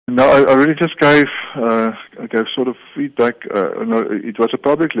No, I really just gave sort of feedback. No, it was a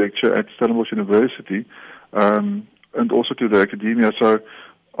public lecture at Stellenbosch University, and also to the academia. So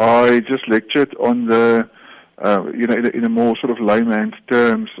I just lectured on the, in a more sort of layman's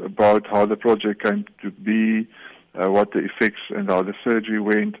terms about how the project came to be, what the effects and how the surgery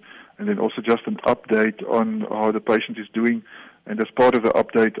went, and then also just an update on how the patient is doing. And as part of the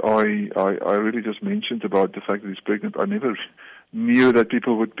update, I really just mentioned about the fact that he's pregnant. I never knew that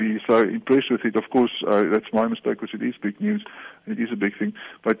people would be so impressed with it. Of course, that's my mistake, because it is big news. It is a big thing.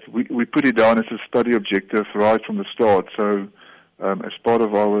 But we put it down as a study objective right from the start. So as part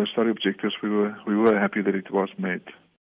of our study objectives, we were happy that it was met.